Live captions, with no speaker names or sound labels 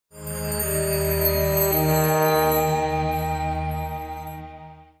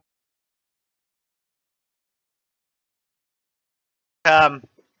Um,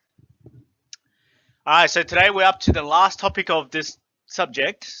 all right, so today we're up to the last topic of this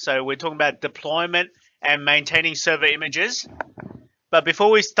subject. So we're talking about deployment and maintaining server images. But before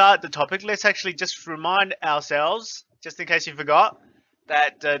we start the topic, let's actually just remind ourselves, just in case you forgot,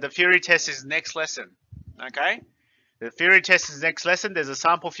 that the Fury test is next lesson. Okay, the Fury test is next lesson. There's a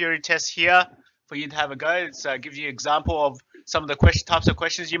sample Fury test here for you to have a go. It gives you an example of some of the types of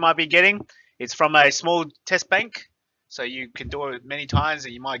questions you might be getting. It's from a small test bank. So you can do it many times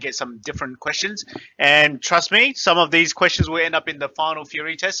and you might get some different questions. And trust me, some of these questions will end up in the final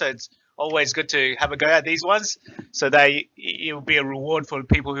Fury test. So it's always good to have a go at these ones. So it will be a reward for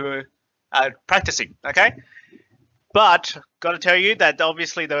people who are practicing, okay? But got to tell you that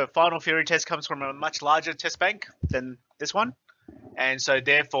obviously the final Fury test comes from a much larger test bank than this one. And so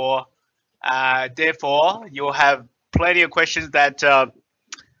therefore you'll have plenty of questions that are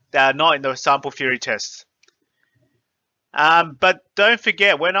not in the sample Fury test. But don't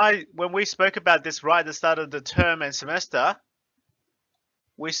forget, when we spoke about this right at the start of the term and semester,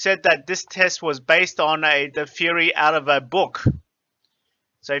 we said that this test was based on the Fury out of a book.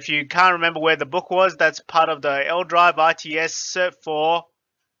 So if you can't remember where the book was, that's part of the L Drive ITS Cert for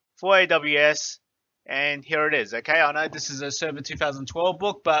AWS, and here it is. Okay, I know this is a Server 2012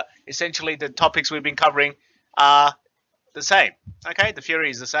 book, but essentially the topics we've been covering are the same. Okay, the Fury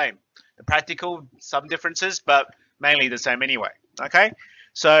is the same. The practical, some differences, but mainly the same anyway. Okay,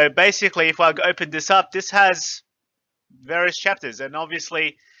 so basically if I open this up, this has various chapters, and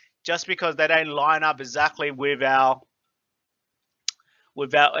obviously just because they don't line up exactly with the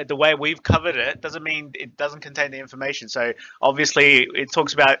way we've covered it doesn't mean it doesn't contain the information. So obviously it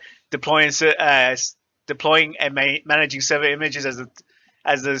talks about deploying and managing server images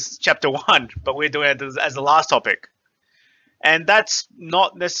as this chapter 1, but we're doing it as the last topic, and that's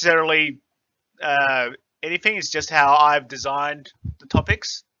not necessarily anything. It's just how I've designed the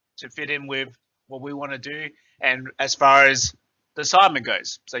topics to fit in with what we want to do and as far as the assignment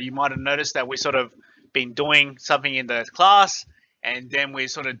goes. So you might have noticed that we sort of been doing something in the class and then we're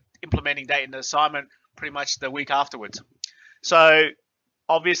sort of implementing that in the assignment pretty much the week afterwards. So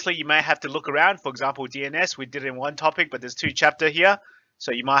obviously you may have to look around. For example, DNS, we did it in one topic, but there's 2 chapters here.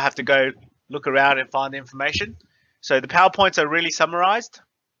 So you might have to go look around and find the information. So the PowerPoints are really summarized,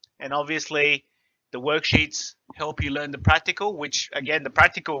 and obviously the worksheets help you learn the practical, which again, the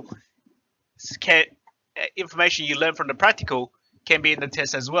practical information you learn from the practical can be in the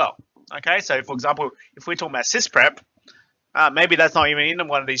test as well. Okay, so for example, if we're talking about SysPrep, maybe that's not even in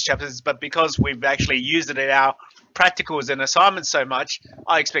one of these chapters, but because we've actually used it in our practicals and assignments so much,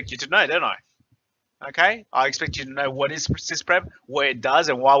 I expect you to know, don't I? Okay, I expect you to know what is SysPrep, what it does,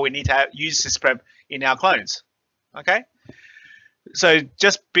 and why we need to use SysPrep in our clones. Okay, so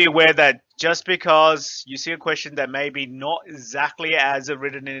just be aware that just because you see a question that may be not exactly as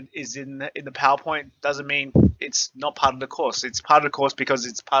written in the PowerPoint doesn't mean it's not part of the course. It's part of the course because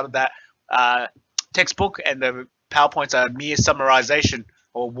it's part of that textbook, and the PowerPoints are mere summarization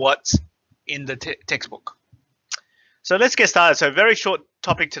of what's in the textbook. So let's get started. So very short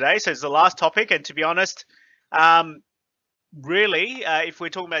topic today. So it's the last topic, and to be honest, really, if we're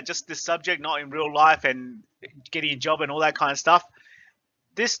talking about just this subject, not in real life and getting a job and all that kind of stuff,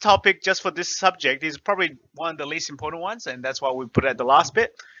 this topic just for this subject is probably one of the least important ones, and that's why we put it at the last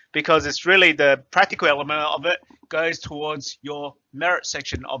bit, because it's really the practical element of it goes towards your merit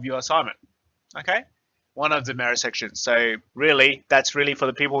section of your assignment. Okay, one of the merit sections. So really, that's really for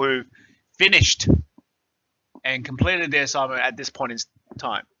the people who finished and completed their assignment at this point in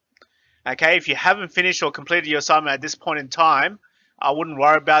time. Okay, if you haven't finished or completed your assignment at this point in time, I wouldn't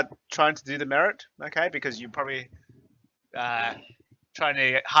worry about trying to do the merit, okay, because you're probably trying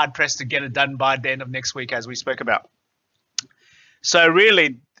to hard pressed to get it done by the end of next week, as we spoke about. So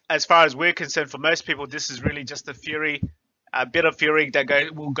really, as far as we're concerned, for most people, this is really just a bit of Fury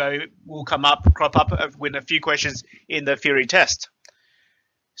that will crop up with a few questions in the Fury test.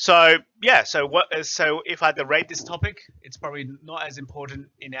 So yeah, so if I had to rate this topic, it's probably not as important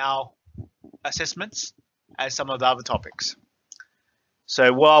in our assessments as some of the other topics.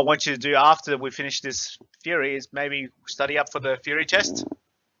 So what I want you to do after we finish this Fury is maybe study up for the Fury test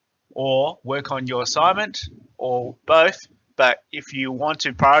or work on your assignment or both. But if you want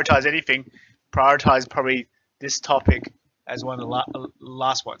to prioritize anything, prioritize probably this topic as one of the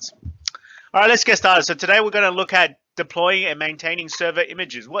last ones. All right, let's get started. So today we're going to look at deploying and maintaining server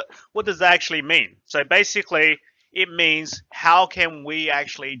images. What does that actually mean? So basically, it means how can we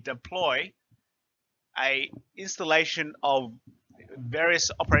actually deploy a installation of various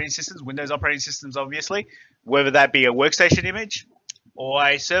operating systems, Windows operating systems obviously, whether that be a workstation image or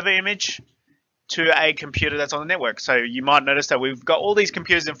a server image, to a computer that's on the network. So you might notice that we've got all these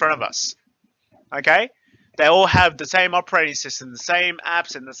computers in front of us. Okay, they all have the same operating system, the same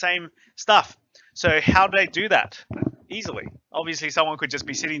apps, and the same stuff. So how do they do that? Easily. Obviously, someone could just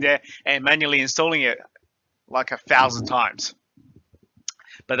be sitting there and manually installing it like 1,000 times.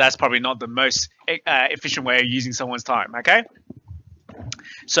 But that's probably not the most efficient way of using someone's time. Okay.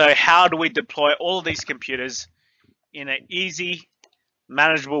 So how do we deploy all of these computers in an easy,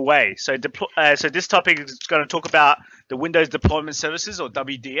 manageable way? So this topic is going to talk about the Windows Deployment Services, or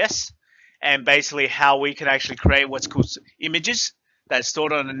WDS, and basically how we can actually create what's called images that's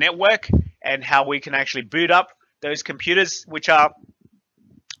stored on the network, and how we can actually boot up those computers which are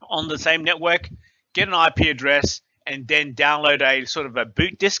on the same network, get an IP address, and then download a sort of a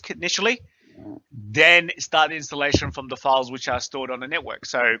boot disk initially, then start the installation from the files which are stored on the network.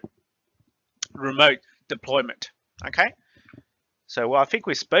 So remote deployment. Okay. So I think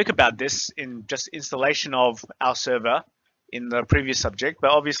we spoke about this in just installation of our server in the previous subject, but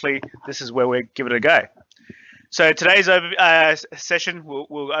obviously this is where we give it a go. So today's session,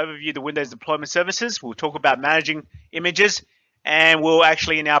 we'll overview the Windows Deployment Services. We'll talk about managing images, and we'll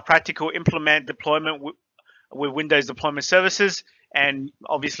actually in our practical implement deployment with Windows Deployment Services, and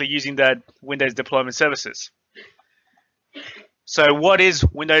obviously using the Windows Deployment Services. So what is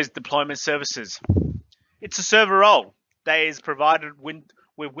Windows Deployment Services? It's a server role that is provided with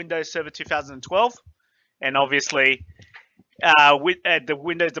Windows Server 2012, and obviously the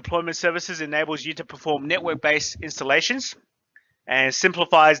Windows Deployment Services enables you to perform network-based installations and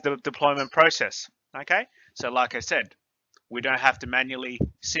simplifies the deployment process. Okay, so like I said, we don't have to manually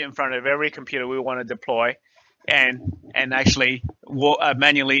sit in front of every computer we want to deploy and actually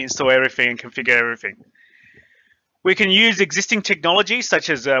manually install everything and configure everything. We can use existing technology such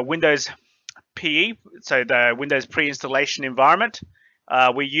as Windows PE, so the Windows pre-installation environment.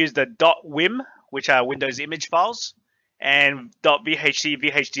 We use the .wim, which are Windows image files, and .vhc,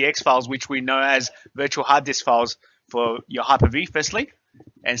 VHDX files, which we know as virtual hard disk files for your Hyper-V, firstly,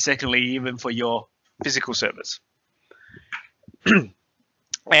 and secondly, even for your physical servers.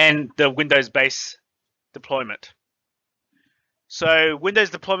 And the Windows-based deployment. So Windows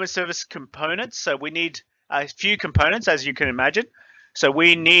Deployment Service components. So we need a few components, as you can imagine. So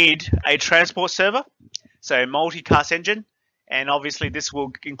we need a transport server, so a multicast engine, and obviously this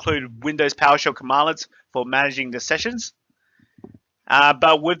will include Windows PowerShell commandlets for managing the sessions.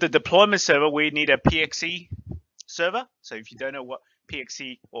 But with the deployment server, we need a PXE server. So if you don't know what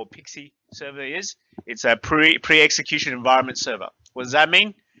PXE or PXE server is, it's a pre-execution environment server. What does that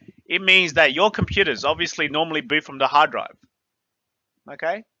mean? It means that your computers obviously normally boot from the hard drive.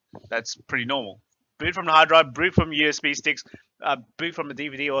 Okay, that's pretty normal. Boot from the hard drive, boot from USB sticks, boot from a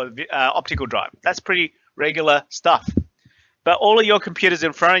DVD or optical drive. That's pretty regular stuff. But all of your computers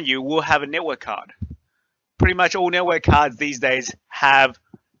in front of you will have a network card. Pretty much all network cards these days have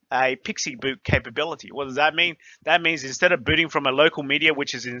a PXE boot capability. What does that mean? That means instead of booting from a local media,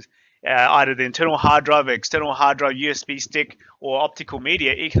 which is in either the internal hard drive, external hard drive, USB stick, or optical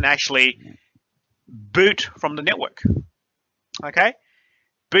media, it can actually boot from the network. Okay?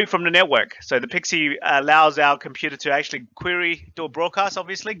 Boot from the network. So the PXE allows our computer to actually query, do a broadcast,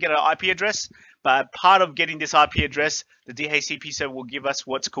 obviously, get an IP address. But part of getting this IP address, the DHCP server will give us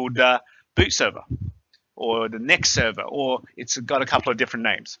what's called the boot server, or the next server, or it's got a couple of different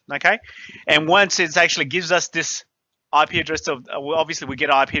names. Okay, and once it actually gives us this IP address of, obviously we get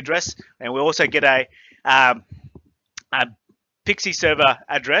an IP address, and we also get a PXE server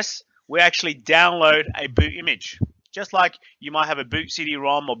address. We actually download a boot image. Just like you might have a boot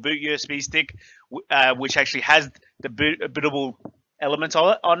CD-ROM or boot USB stick, which actually has the bootable elements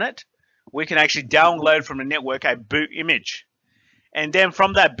on it, we can actually download from the network a boot image. And then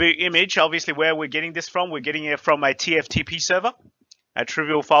from that boot image, obviously where we're getting this from, we're getting it from a TFTP server, a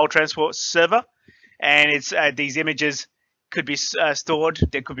trivial file transport server. And it's these images could be stored,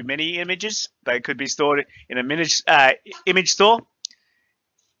 there could be many images, they could be stored in a image store.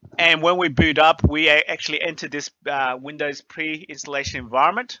 And when we boot up, we actually enter this Windows pre-installation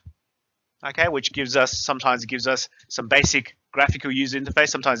environment, okay, which gives us, sometimes it gives us some basic graphical user interface,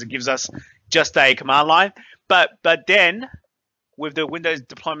 sometimes it gives us just a command line. But then with the Windows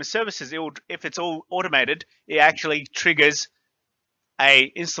Deployment Services, if it's all automated, it actually triggers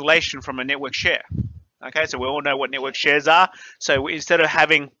a installation from a network share. Okay, so we all know what network shares are. So instead of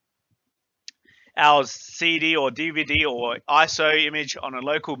having our CD or DVD or ISO image on a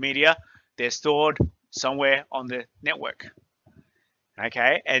local media, they're stored somewhere on the network.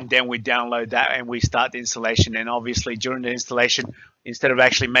 Okay, and then we download that and we start the installation. And obviously during the installation, instead of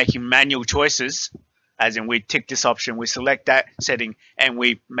actually making manual choices as in we tick this option, we select that setting, and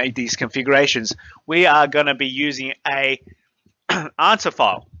we make these configurations, we are going to be using a answer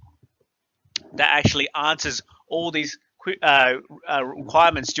file that actually answers all these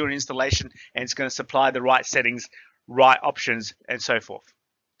requirements during installation, and it's going to supply the right settings, right options, and so forth.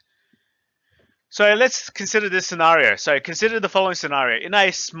 So let's consider this scenario. So consider the following scenario. In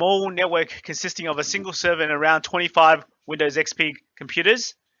a small network consisting of a single server and around 25 Windows XP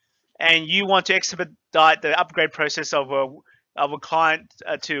computers, and you want to expedite the upgrade process of a client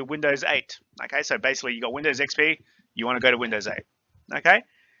to Windows 8. Okay, so basically you got Windows XP, you want to go to Windows 8. Okay,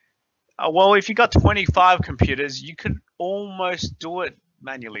 well, if you got 25 computers, you could almost do it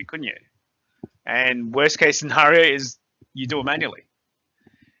manually, couldn't you? And worst case scenario is you do it manually.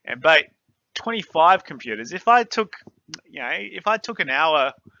 But 25 computers, if I took an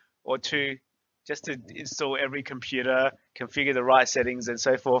hour or two just to install every computer, configure the right settings and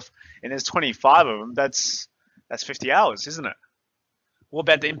so forth, and there's 25 of them, that's 50 hours, isn't it? What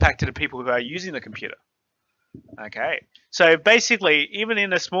about the impact to the people who are using the computer? Okay, so basically, even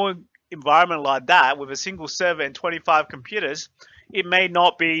in a small environment like that with a single server and 25 computers, it may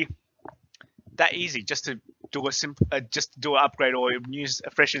not be that easy just to do an upgrade or use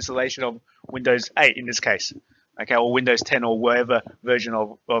a fresh installation of Windows 8 in this case, okay, or Windows 10 or whatever version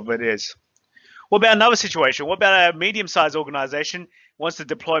of it is. What about another situation? What about a medium-sized organization wants to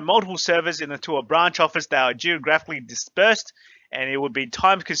deploy multiple servers into a branch office that are geographically dispersed, and it would be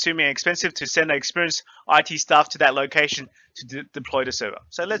time-consuming and expensive to send experienced IT staff to that location to deploy the server.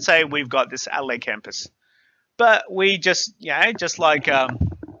 So let's say we've got this Adelaide campus, but we just like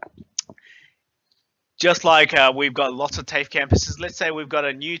we've got lots of TAFE campuses. Let's say we've got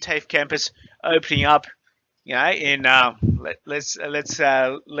a new TAFE campus opening up, in let's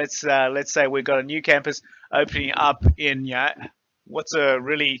say we've got a new campus opening up in what's a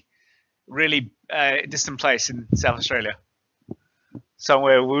really distant place in South Australia,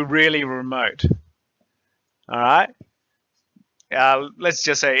 somewhere we're really remote. All right. Let's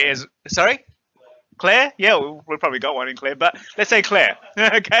just say Clare? Yeah, we've probably got one in Clare, but let's say Clare.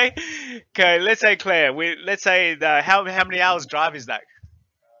 Okay, let's say Clare. Let's say how many hours drive is that?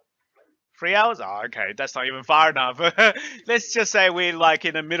 3 hours? Oh, okay, that's not even far enough. Let's just say we're like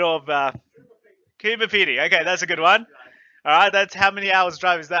in the middle of Coober Pedy. Okay, that's a good one. All right, that's how many hours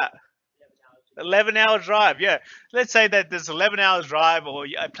drive is that? 11 hour drive. Yeah, let's say that there's 11 hours drive or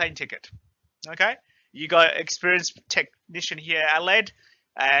a plane ticket. Okay, you got experienced technician here, Adelaide,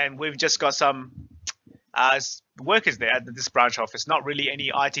 and we've just got some workers there at this branch office, not really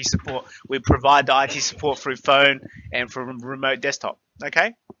any IT support. We provide the IT support through phone and from remote desktop.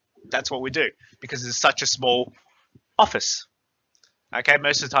 Okay, that's what we do because it's such a small office. Okay,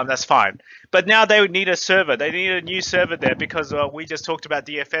 most of the time that's fine. But now they would need a server. They need a new server there because we just talked about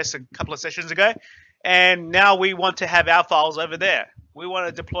DFS a couple of sessions ago, and now we want to have our files over there. We want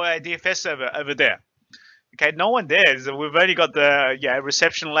to deploy a DFS server over there. Okay, no one there. So we've only got the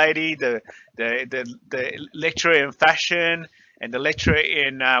reception lady, the lecturer in fashion, and the lecturer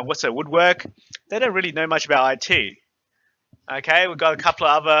in woodwork. They don't really know much about IT. Okay, we've got a couple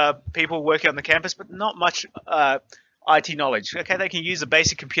of other people working on the campus, but not much IT knowledge. Okay, they can use a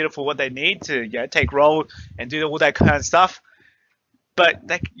basic computer for what they need to take roll and do all that kind of stuff. But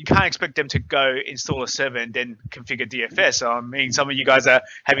you can't expect them to go install a server and then configure DFS. I mean, some of you guys are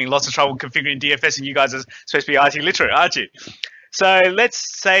having lots of trouble configuring DFS, and you guys are supposed to be IT literate, aren't you? So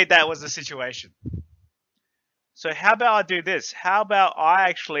let's say that was the situation. So how about I do this? How about I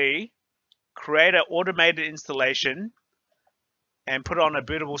actually create an automated installation and put it on a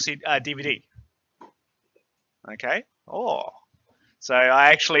bootable DVD? Okay. So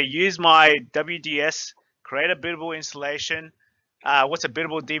I actually use my WDS, create a bootable installation. What's a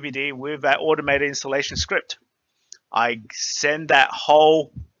bootable DVD with that automated installation script? I send that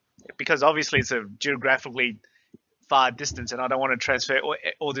whole, because obviously it's a geographically far distance and I don't want to transfer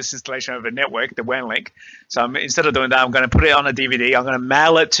all this installation over network, the WAN link. So instead of doing that, I'm going to put it on a DVD. I'm going to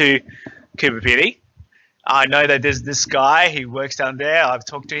mail it to Coober Pedy. I know that there's this guy, he works down there. I've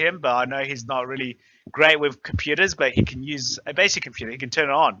talked to him, but I know he's not really great with computers, but he can use a basic computer. He can turn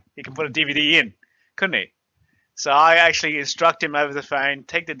it on. He can put a DVD in, couldn't he? So I actually instruct him over the phone,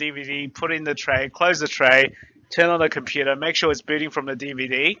 take the DVD, put it in the tray, close the tray, turn on the computer, make sure it's booting from the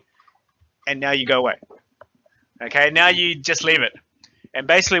DVD, and now you go away. Okay, now you just leave it. And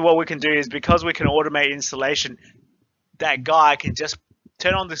basically what we can do is, because we can automate installation, that guy can just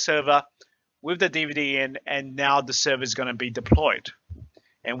turn on the server with the DVD in, and now the server is going to be deployed.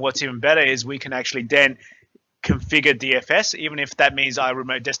 And what's even better is we can actually then configure DFS, even if that means I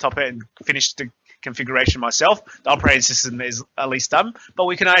remote desktop it and finish the configuration myself. The operating system is at least done, but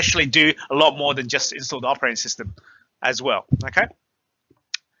we can actually do a lot more than just install the operating system as well. Okay.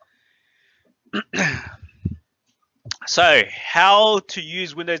 So how to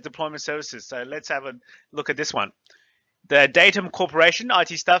use Windows deployment services. So let's have a look at this one. The Datum Corporation IT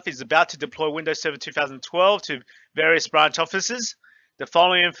staff is about to deploy Windows Server 2012 to various branch offices. The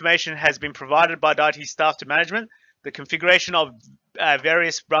following information has been provided by the IT staff to management. The configuration of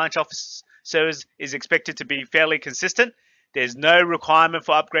various branch office servers is expected to be fairly consistent. There's no requirement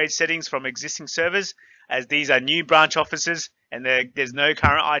for upgrade settings from existing servers, as these are new branch offices and there's no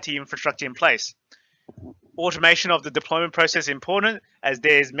current IT infrastructure in place. Automation of the deployment process is important, as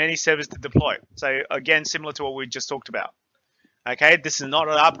there's many servers to deploy. So again, similar to what we just talked about. Okay, this is not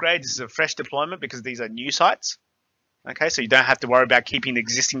an upgrade, this is a fresh deployment because these are new sites. Okay, so you don't have to worry about keeping the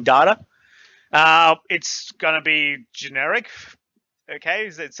existing data. It's going to be generic. Okay,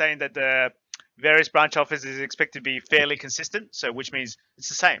 it's saying that the various branch offices is expected to be fairly consistent, so which means it's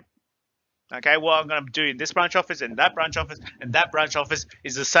the same. Okay, what I'm going to do in this branch office and that branch office and that branch office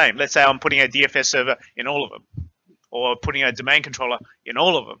is the same. Let's say I'm putting a DFS server in all of them, or putting a domain controller in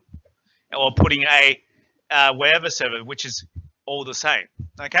all of them, or putting a wherever server, which is all the same.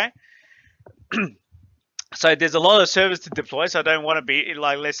 Okay. So there's a lot of servers to deploy, so I don't want to be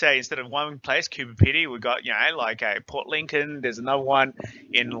like, let's say instead of one place, Kubepedi, we've got, you know, like a Port Lincoln, there's another one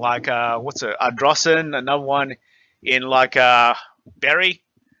in like Ardrossan, another one in like Berry.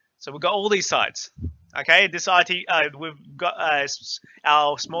 So we've got all these sites. Okay, this IT, we've got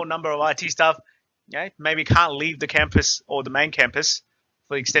our small number of IT staff, okay, maybe can't leave the campus or the main campus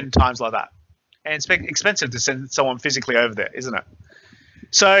for extended times like that. And it's expensive to send someone physically over there, isn't it?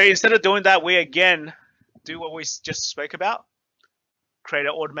 So instead of doing that, we again do what we just spoke about, create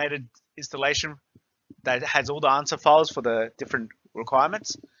an automated installation that has all the answer files for the different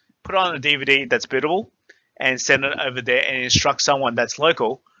requirements, put it on a DVD that's bootable, and send it over there and instruct someone that's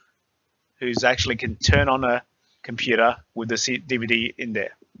local who's actually can turn on a computer with the DVD in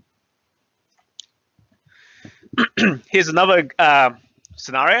there. Here's another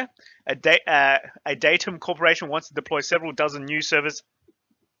scenario. A Datum Corporation wants to deploy several dozen new servers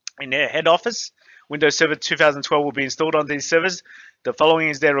in their head office. Windows Server 2012 will be installed on these servers. The following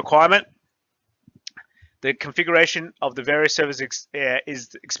is their requirement. The configuration of the various servers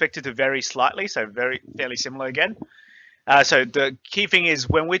is expected to vary slightly, so fairly similar again. So the key thing is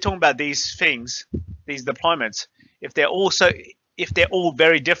when we're talking about these things, these deployments, if they're all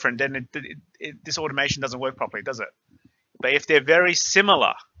very different, then this automation doesn't work properly, does it? But if they're very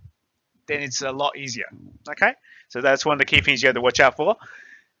similar, then it's a lot easier. Okay, so that's one of the key things you have to watch out for.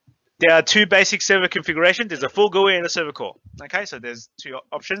 There are two basic server configurations. There's a full GUI and a server core. Okay, so there's two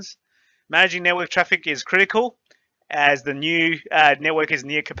options. Managing network traffic is critical as the new network is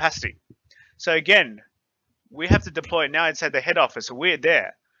near capacity. So again, we have to deploy it now inside the head office, so we're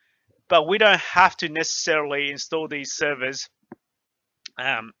there. But we don't have to necessarily install these servers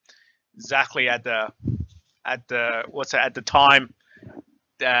exactly at the time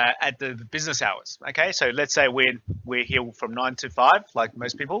at the business hours. Okay, so let's say we're here from 9 to 5, like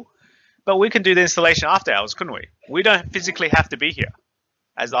most people, but we can do the installation after hours, couldn't we? We don't physically have to be here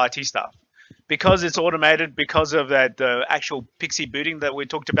as the IT staff because it's automated, because of the actual Pixie booting that we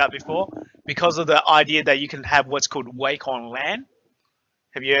talked about before, because of the idea that you can have what's called Wake on LAN.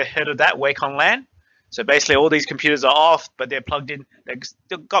 Have you heard of that, Wake on LAN? So basically all these computers are off, but they're plugged in.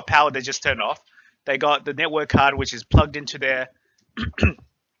 They've got power, they just turned off. They got the network card, which is plugged into their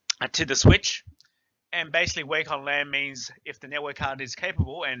to the switch. And basically Wake on LAN means if the network card is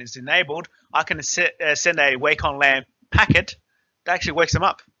capable and is enabled, I can send a Wake on LAN packet that actually wakes them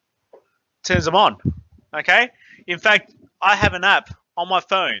up, turns them on. Okay. In fact, I have an app on my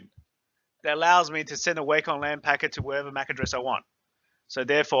phone that allows me to send a Wake on LAN packet to wherever MAC address I want. So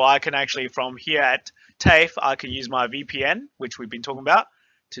therefore, I can actually, from here at TAFE, I can use my VPN, which we've been talking about,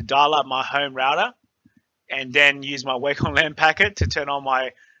 to dial up my home router, and then use my Wake on LAN packet to turn on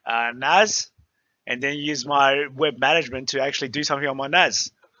my NAS, and then use my web management to actually do something on my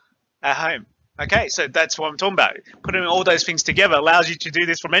NAS at home. Okay, so that's what I'm talking about. Putting all those things together allows you to do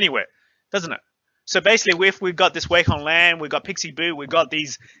this from anywhere, doesn't it? So basically, if we've got this Wake on LAN, we've got Pixie Boot, we've got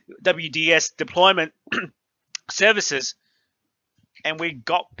these WDS deployment services, and we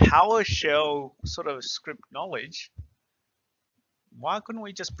got PowerShell sort of script knowledge, why couldn't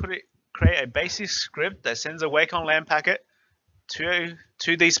we just create a basic script that sends a Wake on LAN packet to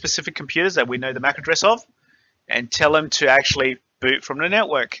these specific computers that we know the MAC address of, and tell them to actually boot from the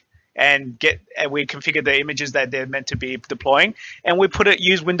network, and we configure the images that they're meant to be deploying, and we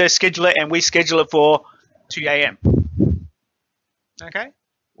use Windows Scheduler, and we schedule it for 2 a.m. Okay,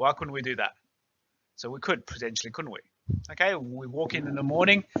 why couldn't we do that? So we could potentially, couldn't we? Okay, we walk in the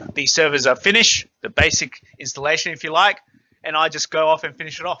morning, these servers are finished, the basic installation if you like, and I just go off and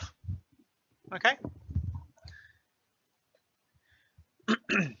finish it off. Okay.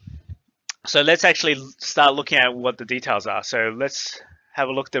 So let's actually start looking at what the details are. So let's have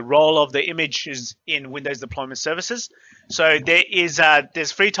a look at the role of the images in Windows Deployment Services. So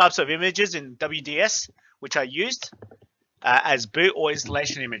there's 3 types of images in WDS which are used as boot or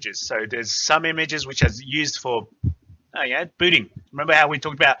installation images. So there's some images which are used for booting. Remember how we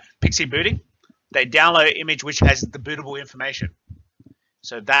talked about Pixie booting? They download an image which has the bootable information.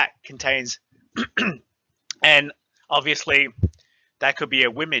 So that contains, and obviously that could be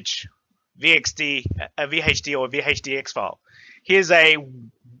a WIMAGE, VHD or VHDX file. Here's a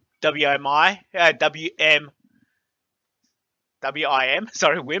WIM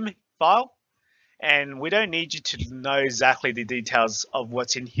file, and we don't need you to know exactly the details of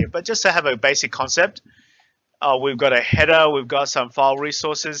what's in here, but just to have a basic concept, we've got a header, we've got some file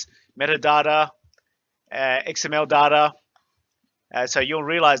resources, metadata, XML data. So you'll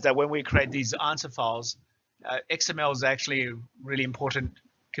realize that when we create these answer files, XML is actually a really important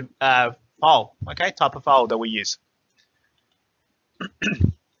file, okay, type of file that we use.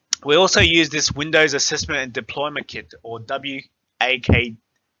 We also use this Windows Assessment and Deployment Kit, or WADK,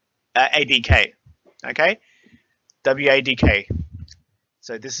 okay, WADK.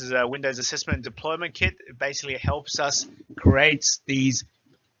 So this is a Windows Assessment and Deployment Kit. It basically helps us create these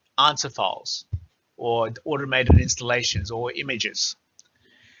answer files or automated installations or images.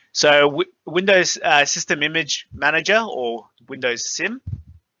 So Windows System Image Manager, or Windows SIM,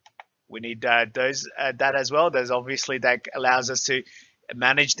 we need that as well. There's obviously that allows us to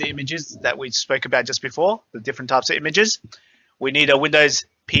manage the images that we spoke about just before, the different types of images. We need a Windows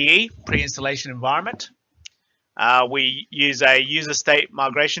PE, pre-installation environment. We use a user state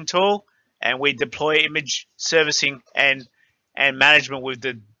migration tool, and we deploy image servicing and management with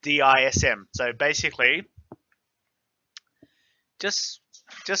the DISM. So basically, just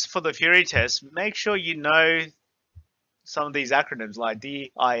for the Fury test, make sure you know some of these acronyms like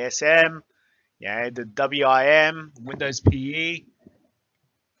DISM, the WIM, Windows PE,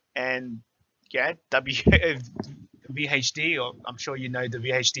 and VHD, or I'm sure you know the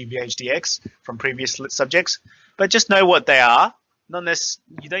VHD, VHDX from previous subjects, but just know what they are. Not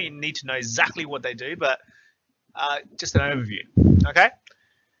necessarily, you don't need to know exactly what they do, but just an overview. Okay.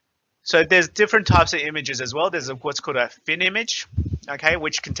 So there's different types of images as well. There's what's called a FIN image, okay,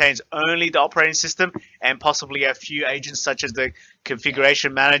 which contains only the operating system and possibly a few agents such as the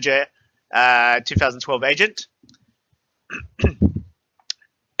Configuration Manager 2012 agent.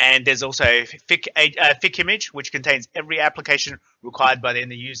 And there's also a FIC image, which contains every application required by the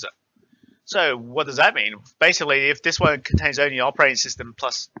end user. So what does that mean? Basically, if this one contains only the operating system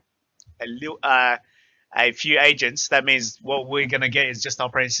plus a few agents, that means what we're going to get is just the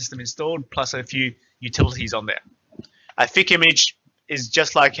operating system installed plus a few utilities on there. A FIC image is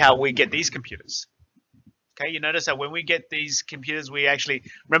just like how we get these computers. Okay, you notice that when we get these computers, we actually,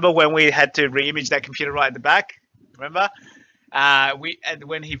 remember when we had to re-image that computer right at the back? Remember?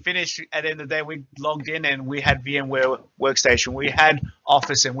 When he finished, at the end of the day, we logged in and we had VMware Workstation, we had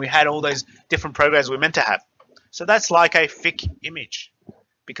Office, and we had all those different programs we're meant to have. So that's like a FIC image,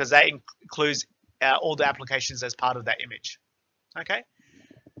 because that includes all the applications as part of that image. Okay.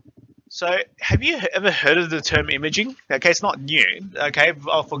 So have you ever heard of the term imaging? Okay, it's not new. Okay,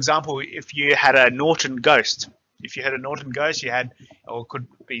 for example, if you had a Norton Ghost, if you had a Norton Ghost, you had, or it could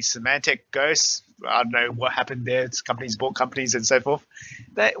be Symantec Ghosts. I don't know what happened there. It's companies bought companies and so forth.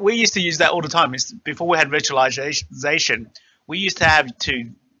 We used to use that all the time. Before we had virtualization, we used to have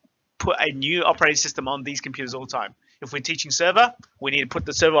to put a new operating system on these computers all the time. If we're teaching server, we need to put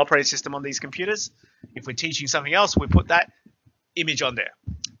the server operating system on these computers. If we're teaching something else, we put that image on there.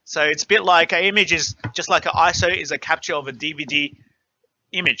 So it's a bit like an image is just like an ISO is a capture of a DVD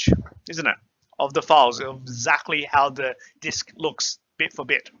image, isn't it? Of the files, of exactly how the disk looks bit for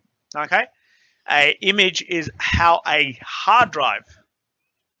bit. Okay? An image is how a hard drive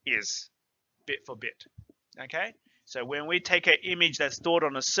is bit for bit. Okay? So when we take an image that's stored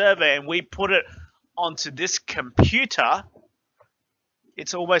on a server and we put it onto this computer,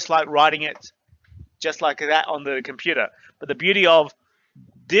 it's almost like writing it just like that on the computer. But the beauty of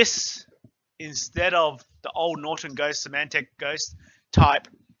this, instead of the old Norton Ghost, Symantec Ghost type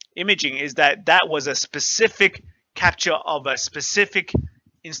imaging, is that that was a specific capture of a specific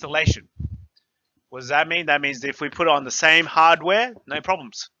installation. What does that mean? That means if we put it on the same hardware, no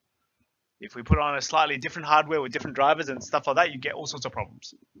problems. If we put it on a slightly different hardware with different drivers and stuff like that, you get all sorts of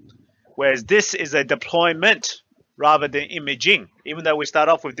problems. Whereas this is a deployment rather than imaging. Even though we start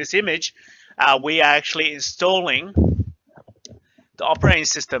off with this image, we are actually installing the operating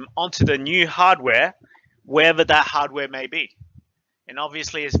system onto the new hardware, wherever that hardware may be. And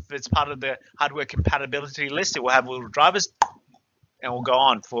obviously, if it's part of the hardware compatibility list, it will have little drivers, and we'll go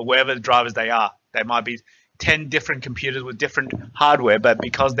on for wherever the drivers they are. They might be 10 different computers with different hardware, but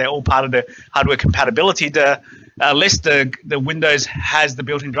because they're all part of the hardware compatibility list, the Windows has the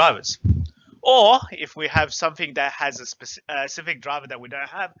built-in drivers. Or if we have something that has a specific driver that we don't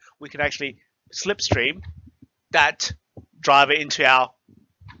have, we can actually slipstream that driver into our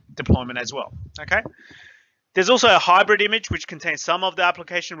deployment as well. Okay. There's also a hybrid image which contains some of the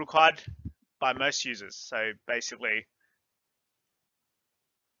application required by most users. So basically,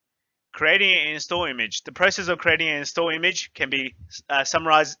 creating an install image. The process of creating an install image can be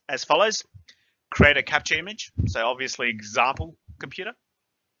summarized as follows. Create a capture image. So obviously example computer.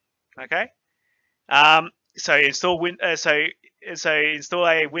 Okay. So install Windows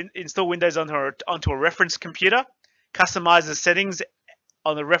onto a reference computer. Customize the settings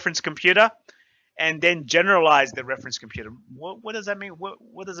on the reference computer, and then generalize the reference computer. What does that mean?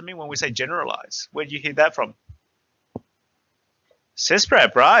 What does it mean when we say generalize? Where do you hear that from?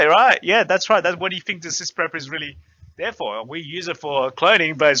 Sysprep, right. Yeah, that's right. That's what do you think the Sysprep is really there for? We use it for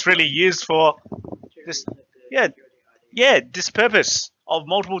cloning, but it's really used for this. Yeah, this purpose of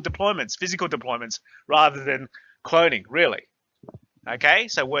multiple deployments, physical deployments, rather than cloning, really. Okay,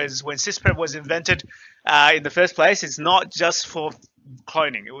 so when Sysprep was invented in the first place, it's not just for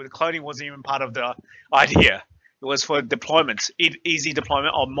cloning. Cloning wasn't even part of the idea. It was for deployments, easy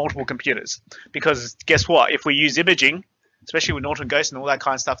deployment of multiple computers. Because guess what? If we use imaging, especially with Norton Ghost and all that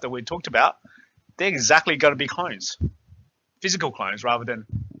kind of stuff that we talked about, they're exactly going to be clones, physical clones rather than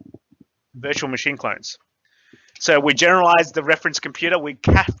virtual machine clones. So we generalize the reference computer, we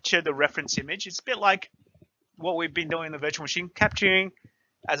capture the reference image. It's a bit like what we've been doing in the virtual machine, capturing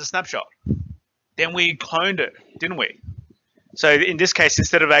as a snapshot. Then we cloned it, didn't we? So in this case,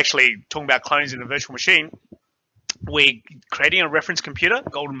 instead of actually talking about clones in a virtual machine, we're creating a reference computer,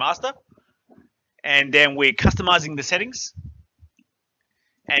 Golden Master, and then we're customizing the settings,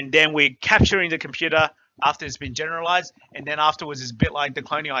 and then we're capturing the computer after it's been generalized, and then afterwards it's a bit like the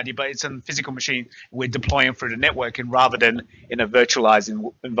cloning idea, but it's a physical machine. We're deploying through the network and rather than in a virtualized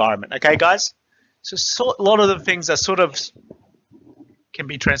environment. Okay, guys? So a lot of the things are sort of can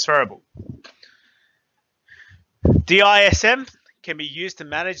be transferable. DISM can be used to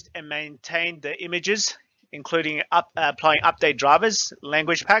manage and maintain the images, including applying update drivers,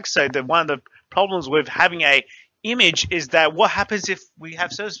 language packs. So one of the problems with having a image is that what happens if we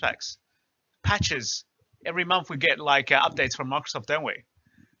have service packs, patches? Every month we get like updates from Microsoft, don't we?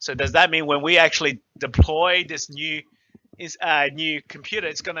 So does that mean when we actually deploy this new computer,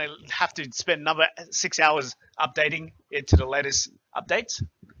 it's going to have to spend another 6 hours updating it to the latest updates?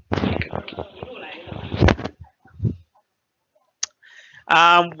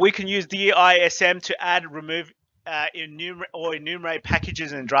 We can use DISM to add, remove, enumerate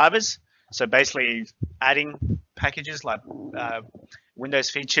packages and drivers. So basically adding packages like Windows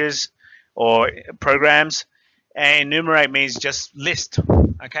features or programs, and enumerate means just list.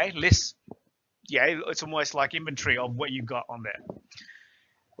 Okay, list. Yeah, it's almost like inventory of what you've got on there.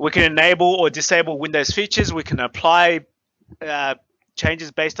 We can enable or disable Windows features. We can apply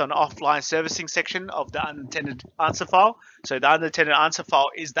changes based on offline servicing section of the unintended answer file. So the unintended answer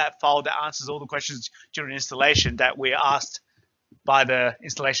file is that file that answers all the questions during installation that we're asked by the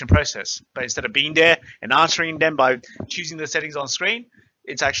installation process. But instead of being there and answering them by choosing the settings on screen,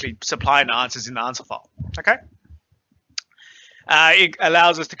 it's actually supplying the answers in the answer file. Okay. It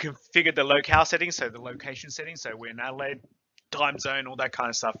allows us to configure the locale settings, so the location settings. So we're in Adelaide, time zone, all that kind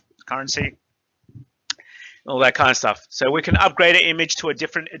of stuff, currency, all that kind of stuff. So we can upgrade an image to a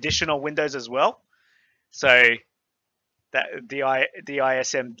different edition of Windows as well. So that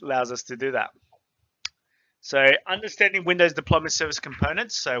DISM allows us to do that. So understanding Windows deployment service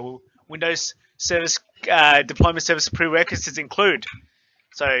components. So Windows service deployment service prerequisites include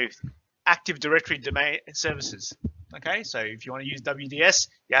Active Directory domain services. Okay, so if you want to use WDS,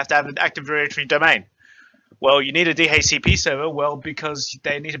 you have to have an Active Directory domain. Well, you need a DHCP server, well, because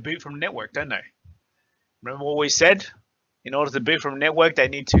they need to boot from the network, don't they? Remember what we said? In order to boot from a network, they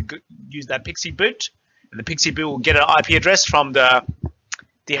need to use that PXE boot, and the PXE boot will get an IP address from the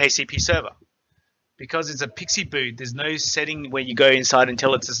DHCP server. Because it's a PXE boot, there's no setting where you go inside and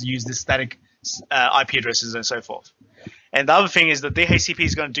tell it to use the static IP addresses and so forth. And the other thing is that DHCP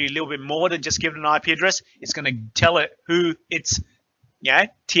is going to do a little bit more than just give it an IP address. It's going to tell it who its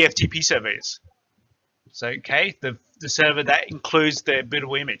TFTP server is. So, okay, the server that includes the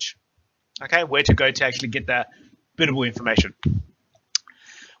bootable image. Okay, where to go to actually get that bootable information.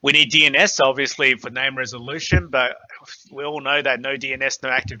 We need DNS, obviously, for name resolution, but we all know that no DNS, no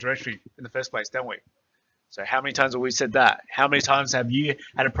Active Directory in the first place, don't we? So how many times have we said that? How many times have you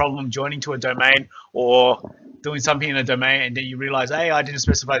had a problem joining to a domain or doing something in a domain and then you realize, hey, I didn't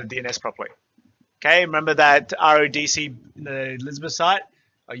specify the DNS properly? Okay, remember that RODC in the Elizabeth site?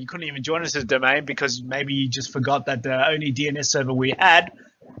 You couldn't even join us as a domain because maybe you just forgot that the only DNS server we had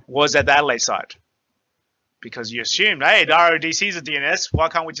was at the Adelaide site. Because you assumed, hey, the RODC is a DNS, why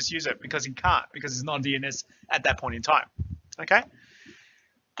can't we just use it? Because you can't, because it's not DNS at that point in time. Okay?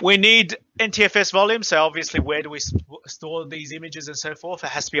 We need NTFS volume, so obviously where do we store these images and so forth? It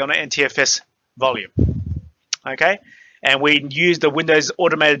has to be on an NTFS volume. Okay? And we use the Windows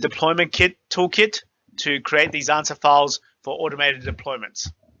Automated Deployment Kit toolkit to create these answer files for automated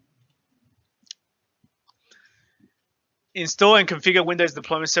deployments. Install and configure Windows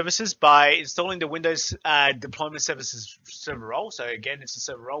Deployment Services by installing the Windows Deployment Services server role. So again, it's a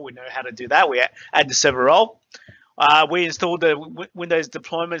server role. We know how to do that. We add the server role. We install the Windows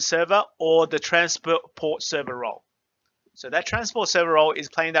Deployment Server or the Transport Server role. So that Transport Server role is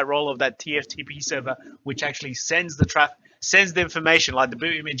playing that role of that TFTP server, which actually sends the information, like the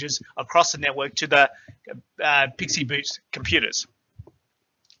boot images, across the network to the Pixie Boot computers.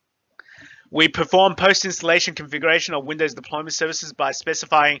 We perform post-installation configuration of Windows Deployment Services by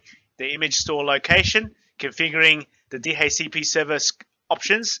specifying the image store location, configuring the DHCP server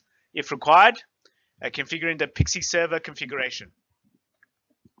options if required, configuring the Pixie server configuration.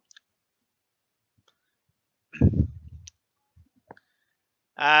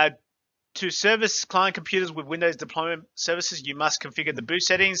 To service client computers with Windows Deployment Services, you must configure the boot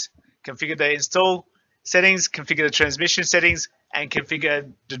settings, configure the install settings, configure the transmission settings, and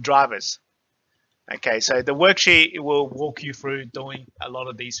configure the drivers. Okay, so the worksheet will walk you through doing a lot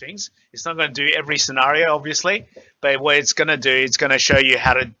of these things. It's not going to do every scenario, obviously, but what it's going to do, it's going to show you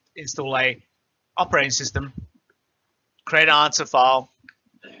how to install a operating system, create an answer file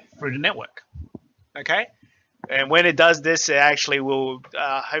through the network. Okay, and when it does this, it actually will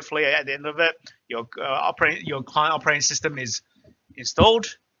hopefully at the end of it, your client operating system is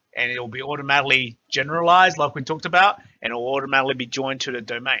installed, and it will be automatically generalized, like we talked about, and it will automatically be joined to the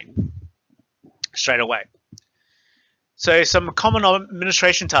domain straight away. So some common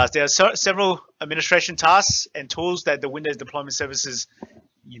administration tasks. There are several administration tasks and tools that the Windows Deployment Services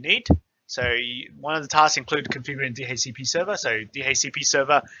you need. So one of the tasks include configuring DHCP server. So DHCP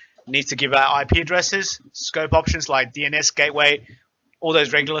server needs to give out IP addresses, scope options like DNS, gateway, all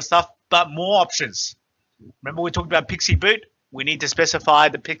those regular stuff, but more options. Remember we talked about Pixie Boot? We need to specify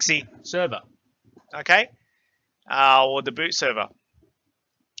the Pixie server, okay? Or the boot server.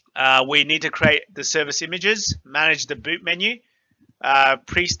 We need to create the service images, manage the boot menu,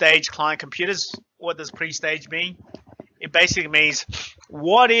 pre-stage client computers. What does pre-stage mean? It basically means,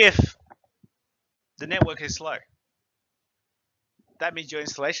 what if the network is slow? That means your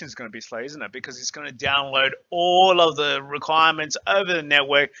installation is going to be slow, isn't it? Because it's going to download all of the requirements over the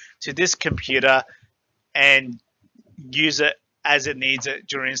network to this computer and use it as it needs it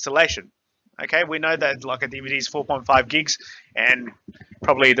during installation. Okay, we know that like a DVD is 4.5 gigs and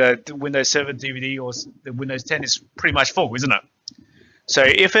probably the Windows Server DVD or the Windows 10 is pretty much full, isn't it? So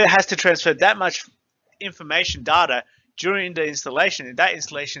if it has to transfer that much information, data, during the installation, that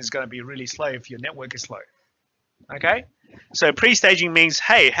installation is going to be really slow if your network is slow. Okay, so pre-staging means,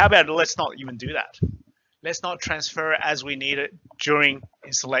 hey, how about let's not even do that. Let's not transfer it as we need it during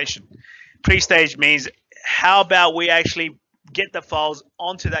installation. Pre-stage means, how about we actually get the files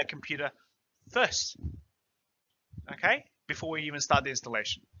onto that computer first, okay, before we even start the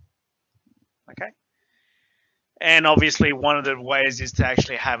installation, okay? And obviously one of the ways is to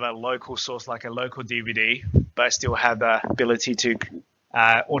actually have a local source, like a local DVD, but still have the ability to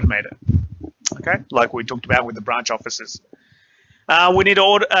automate it, okay, like we talked about with the branch offices. We need to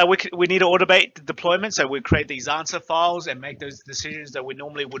automate the deployment, so we create these answer files and make those decisions that we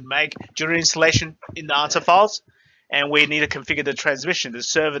normally would make during installation in the answer files. And we need to configure the transmission, the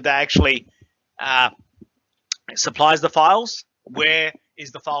server that actually supplies the files. Where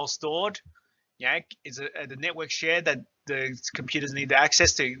is the file stored? Yeah, is it the network shared that the computers need to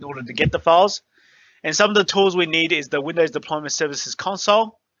access to in order to get the files? And some of the tools we need is the Windows Deployment Services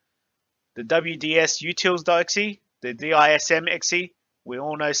console, the WDS utils.exe, the DISM.exe. We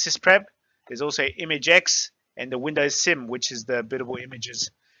all know sysprep. There's also ImageX and the Windows Sim, which is the bootable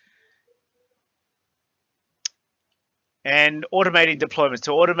images. And automating deployments.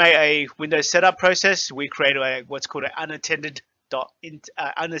 To automate a Windows setup process, we create what's called an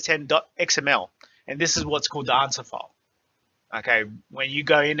unattended.xml. And this is what's called the answer file. Okay, when you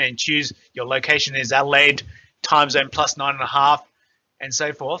go in and choose your location is Adelaide, time zone plus 9.5, and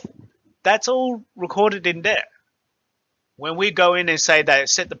so forth, that's all recorded in there. When we go in and say that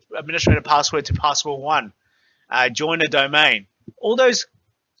set the administrator password to password1, join a domain, all those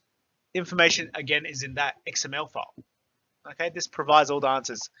information again is in that XML file. Okay, this provides all the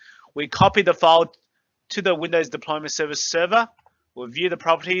answers. We copy the file to the Windows Deployment Service server. We'll view the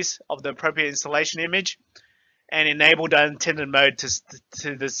properties of the appropriate installation image and enable the intended mode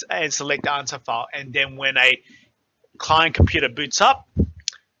to this and select the answer file. And then when a client computer boots up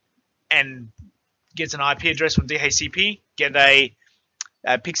and gets an IP address from DHCP, get a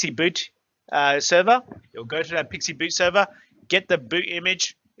Pixie boot server, you'll go to that Pixie boot server, get the boot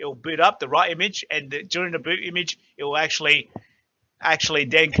image, it'll boot up the right image, and during the boot image, it will actually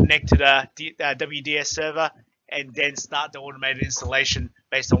then connect to the WDS server and then start the automated installation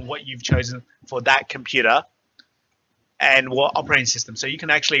based on what you've chosen for that computer and what operating system. So you can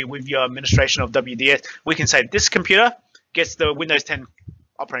actually, with your administration of WDS, we can say this computer gets the Windows 10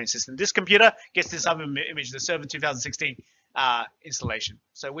 operating system. This computer gets this other image, the Server 2016 installation.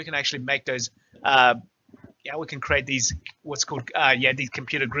 So we can actually make those, we can create these, what's called, these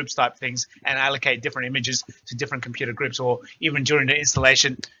computer groups type things and allocate different images to different computer groups, or even during the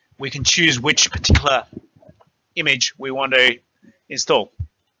installation, we can choose which particular image we want to install.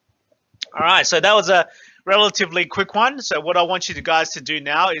 All right, so that was a relatively quick one. So what I want you guys to do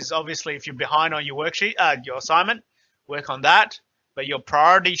now is, obviously, if you're behind on your worksheet, your assignment, work on that. But your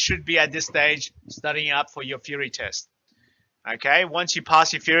priority should be at this stage studying up for your Fury test. Okay, once you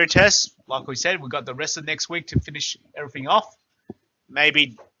pass your Fury test, like we said, we've got the rest of next week to finish everything off.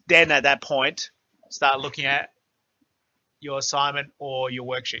 Maybe then at that point, start looking at your assignment or your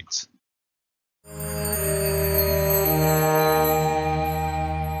worksheets.